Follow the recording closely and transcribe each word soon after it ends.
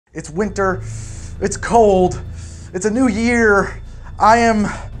It's winter, it's cold, it's a new year. I'm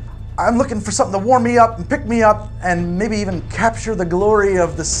looking for something to warm me up and pick me up and maybe even capture the glory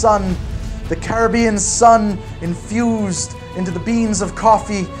of the sun, the Caribbean sun infused into the beans of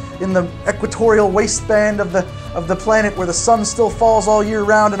coffee in the equatorial waistband of the planet where the sun still falls all year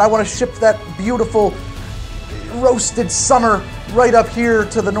round, and I want to ship that beautiful roasted summer right up here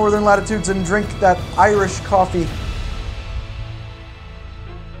to the northern latitudes and drink that Irish coffee.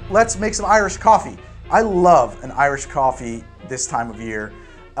 Let's make some Irish coffee. I love an Irish coffee this time of year.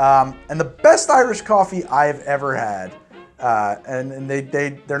 And the best Irish coffee I've ever had, and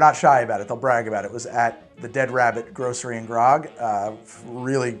they're not shy about it, they'll brag about it, was at the Dead Rabbit Grocery in Grog,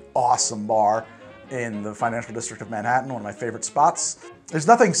 really awesome bar in the financial district of Manhattan, one of my favorite spots. There's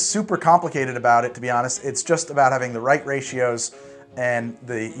nothing super complicated about it, to be honest. It's just about having the right ratios and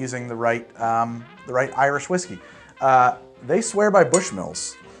using the right Irish whiskey. They swear by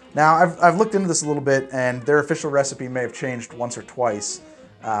Bushmills. Now, I've looked into this a little bit, and their official recipe may have changed once or twice.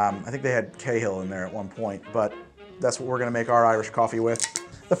 I think they had Cahill in there at one point, but that's what we're gonna make our Irish coffee with.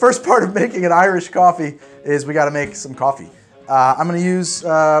 The first part of making an Irish coffee is we gotta make some coffee. I'm gonna use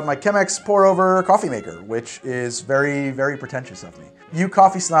my Chemex pour-over coffee maker, which is very, very pretentious of me. You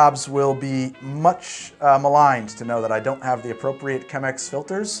coffee snobs will be much maligned to know that I don't have the appropriate Chemex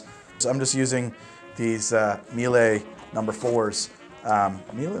filters. So I'm just using these Miele number 4s.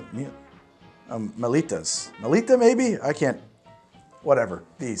 Melitas. Melita, maybe? I can't. Whatever.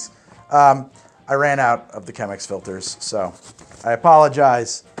 These. I ran out of the Chemex filters, so I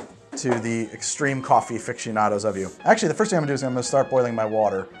apologize to the extreme coffee aficionados of you. Actually, the first thing I'm gonna do is I'm gonna start boiling my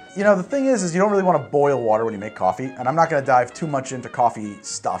water. You know, the thing is you don't really want to boil water when you make coffee, and I'm not gonna dive too much into coffee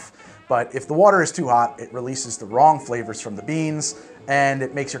stuff, but if the water is too hot, it releases the wrong flavors from the beans, and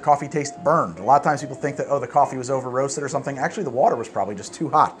it makes your coffee taste burned. A lot of times people think that, oh, the coffee was over roasted or something. Actually, the water was probably just too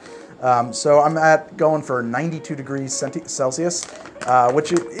hot. So I'm going for 92 degrees Celsius,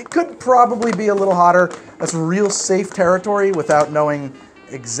 which it could probably be a little hotter. That's real safe territory without knowing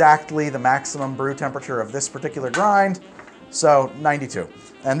exactly the maximum brew temperature of this particular grind. So 92.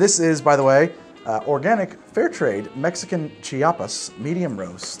 And this is, by the way, organic, fair trade, Mexican Chiapas medium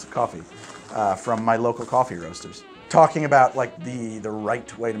roast coffee from my local coffee roasters. Talking about like the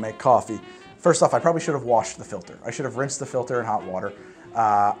right way to make coffee. First off, I probably should have washed the filter. I should have rinsed the filter in hot water.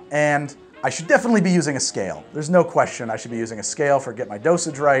 And I should definitely be using a scale. There's no question I should be using a scale for get my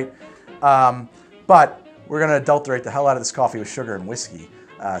dosage right. But we're gonna adulterate the hell out of this coffee with sugar and whiskey.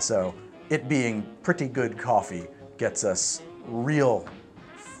 So it being pretty good coffee gets us real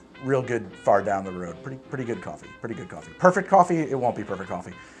good far down the road. Pretty good coffee, pretty good coffee. Perfect coffee, it won't be perfect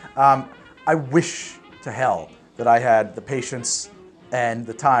coffee. I wish to hell that I had the patience and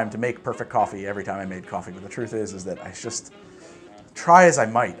the time to make perfect coffee every time I made coffee. But the truth is that I just, try as I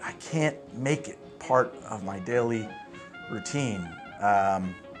might, I can't make it part of my daily routine. I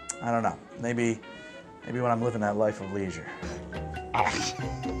don't know, maybe when I'm living that life of leisure.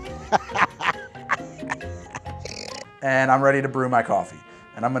 And I'm ready to brew my coffee.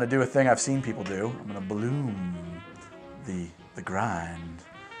 And I'm gonna do a thing I've seen people do. I'm gonna bloom the grind.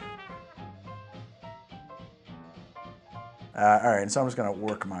 All right, so I'm just gonna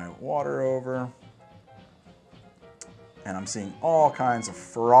work my water over. And I'm seeing all kinds of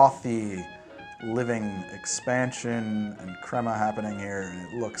frothy, living expansion and crema happening here, and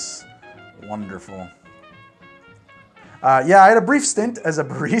it looks wonderful. Yeah, I had a brief stint as a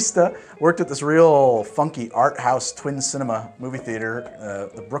barista. Worked at this real funky art house twin cinema movie theater,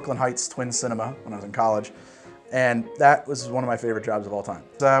 the Brooklyn Heights Twin Cinema, when I was in college. And that was one of my favorite jobs of all time.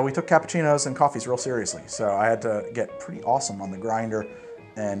 We took cappuccinos and coffees real seriously, so I had to get pretty awesome on the grinder,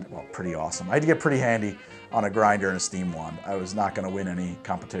 and, well, pretty awesome. I had to get pretty handy on a grinder and a steam wand. I was not gonna win any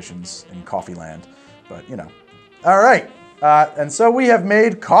competitions in coffee land, but you know. All right, and so we have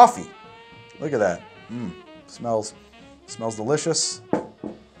made coffee. Look at that, smells delicious.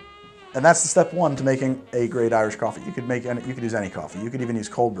 And that's the step one to making a great Irish coffee. You could use any coffee. You could even use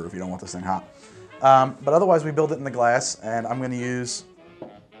cold brew if you don't want this thing hot. But otherwise we build it in the glass, and I'm gonna use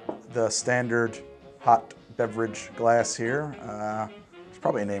the standard hot beverage glass here. There's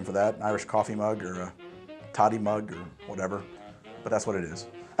probably a name for that, an Irish coffee mug or a toddy mug or whatever, but that's what it is.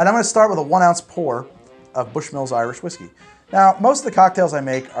 And I'm gonna start with a 1 ounce pour of Bushmill's Irish whiskey. Now, most of the cocktails I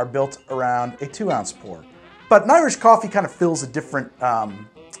make are built around a 2 ounce pour, but an Irish coffee kind of fills a different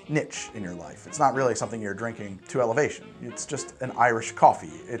niche in your life. It's not really something you're drinking to elevation. It's just an Irish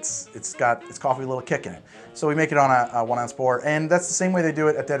coffee. It's got its coffee with a little kick in it. So we make it on a 1 ounce pour, and that's the same way they do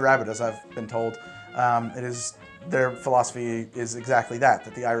it at Dead Rabbit, as I've been told. Their philosophy is exactly that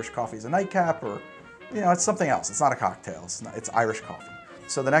the Irish coffee is a nightcap, or, you know, it's something else. It's not a cocktail. It's Irish coffee.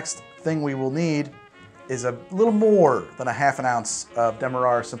 So the next thing we will need is a little more than a half an ounce of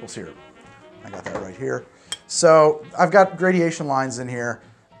Demerara simple syrup. I got that right here. So I've got gradation lines in here,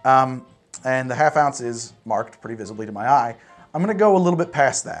 and the half ounce is marked pretty visibly to my eye. I'm gonna go a little bit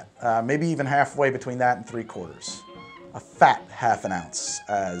past that, maybe even halfway between that and 3/4. A fat half an ounce,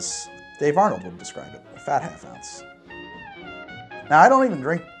 as Dave Arnold would describe it, a fat half ounce. Now, I don't even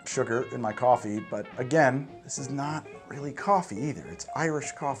drink sugar in my coffee, but again, this is not really coffee either. It's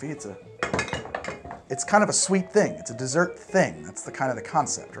Irish coffee. It's kind of a sweet thing. It's a dessert thing. That's the kind of the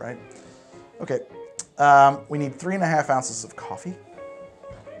concept, right? Okay, we need 3.5 ounces of coffee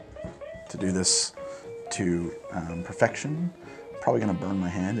to do this to perfection. Probably gonna burn my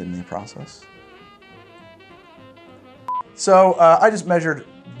hand in the process. So I just measured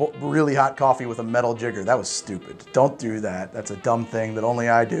really hot coffee with a metal jigger. That was stupid. Don't do that. That's a dumb thing that only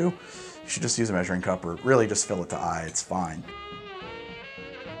I do. You should just use a measuring cup or really just fill it to eye. It's fine.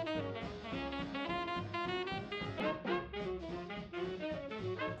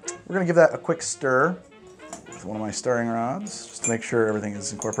 We're gonna give that a quick stir with one of my stirring rods, just to make sure everything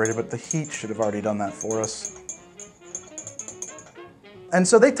is incorporated, but the heat should have already done that for us. And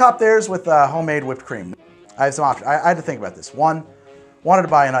so they topped theirs with homemade whipped cream. I had some options. I had to think about this. One, wanted to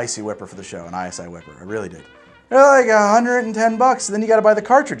buy an icy whipper for the show, an ISI whipper. I really did. They're like $110, and then you gotta buy the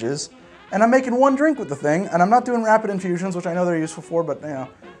cartridges, and I'm making one drink with the thing, and I'm not doing rapid infusions, which I know they're useful for, but you know.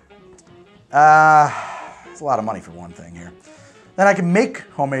 It's a lot of money for one thing here. Then I can make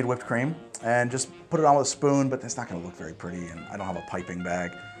homemade whipped cream and just put it on with a spoon, but it's not gonna look very pretty, and I don't have a piping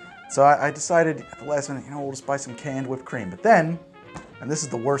bag. So I decided at the last minute, you know, we'll just buy some canned whipped cream. But then, and this is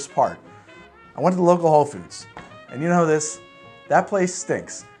the worst part, I went to the local Whole Foods, and you know this, that place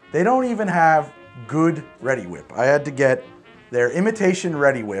stinks. They don't even have good Ready Whip. I had to get their imitation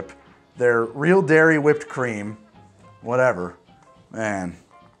Ready Whip, their real dairy whipped cream, whatever. Man,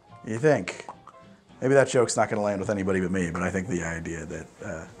 you think, maybe that joke's not gonna land with anybody but me, but I think the idea that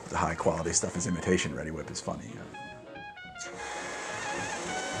the high quality stuff is imitation Ready Whip is funny.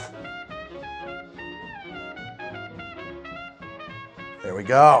 There we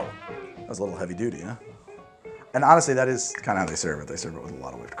go. That was a little heavy duty, huh? And honestly, that is kind of how they serve it. They serve it with a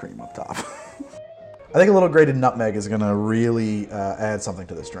lot of whipped cream up top. I think a little grated nutmeg is gonna really add something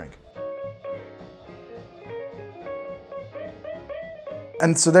to this drink.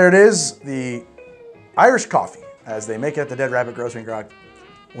 And so there it is, the Irish coffee, as they make it at the Dead Rabbit Grocery in Grog.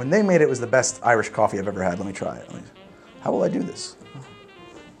 When they made it, it was the best Irish coffee I've ever had. Let me try it. How will I do this?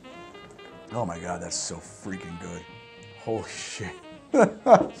 Oh my God, that's so freaking good. Holy shit.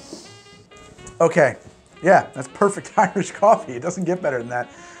 Okay, yeah, that's perfect Irish coffee. It doesn't get better than that.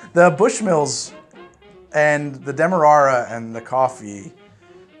 The Bushmills and the Demerara and the coffee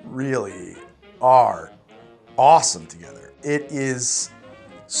really are awesome together. It is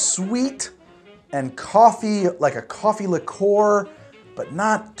sweet and coffee, like a coffee liqueur, but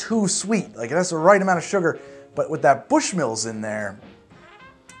not too sweet. Like it has the right amount of sugar, but with that Bushmills in there,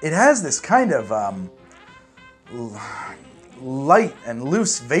 it has this kind of light and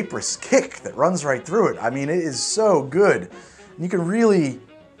loose vaporous kick that runs right through it. I mean, it is so good. And you can really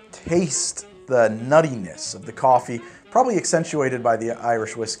taste the nuttiness of the coffee, probably accentuated by the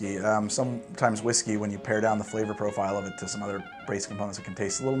Irish whiskey. Sometimes whiskey, when you pare down the flavor profile of it to some other base components, it can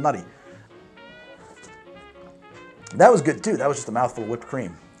taste a little nutty. That was good too. That was just a mouthful of whipped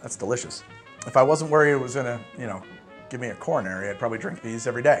cream. That's delicious. If I wasn't worried it was gonna, you know, give me a coronary, I'd probably drink these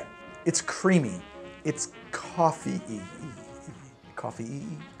every day. It's creamy. It's coffee-y.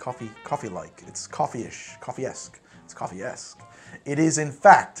 Coffee-like. It's coffee-ish, coffee-esque. It's coffee-esque. It is, in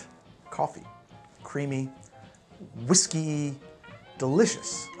fact, coffee. Creamy, whiskey,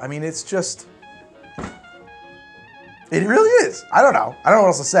 delicious. I mean, it's just, it really is. I don't know. I don't know what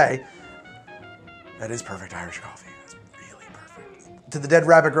else to say. That is perfect Irish coffee. That's really perfect. To the Dead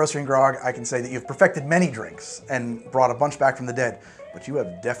Rabbit Grocery in Grog, I can say that you've perfected many drinks and brought a bunch back from the dead, but you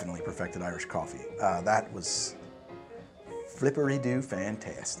have definitely perfected Irish coffee. That was flippery-do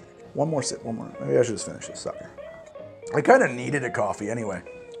fantastic. One more sip, one more. Maybe I should just finish this sucker. I kind of needed a coffee anyway.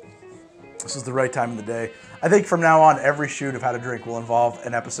 This is the right time of the day. I think from now on, every shoot of How to Drink will involve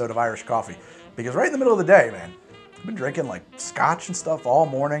an episode of Irish coffee. Because right in the middle of the day, man, I've been drinking like scotch and stuff all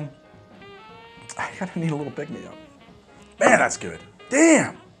morning. I kind of need a little pick-me-up. Man, that's good.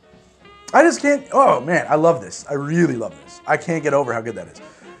 Damn. I just can't, oh man, I love this. I really love this. I can't get over how good that is.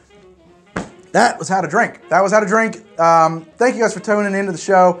 That was How to Drink. That was How to Drink. Thank you guys for tuning into the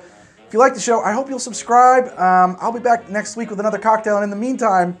show. If you like the show, I hope you'll subscribe. I'll be back next week with another cocktail. And in the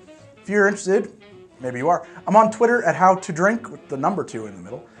meantime, if you're interested, maybe you are, I'm on Twitter at HowToDrink with the number 2 in the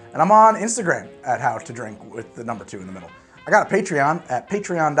middle. And I'm on Instagram at HowToDrink with the number 2 in the middle. I got a Patreon at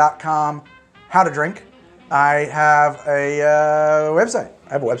patreon.com/howtodrink. I have a website.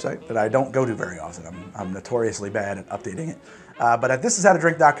 I have a website that I don't go to very often. I'm notoriously bad at updating it. But at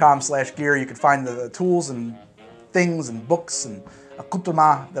thishishowtodrink.com/gear, you can find the tools and things and books and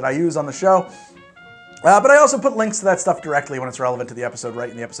accoutrements that I use on the show. But I also put links to that stuff directly when it's relevant to the episode, right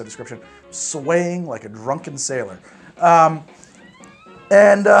in the episode description. I'm swaying like a drunken sailor.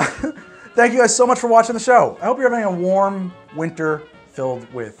 Thank you guys so much for watching the show. I hope you're having a warm winter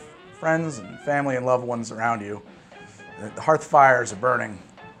filled with friends and family and loved ones around you. That the hearth fires are burning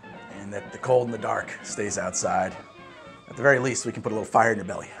and that the cold and the dark stays outside. At the very least, we can put a little fire in your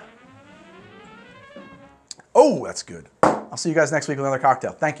belly. Oh, that's good. I'll see you guys next week with another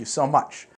cocktail. Thank you so much.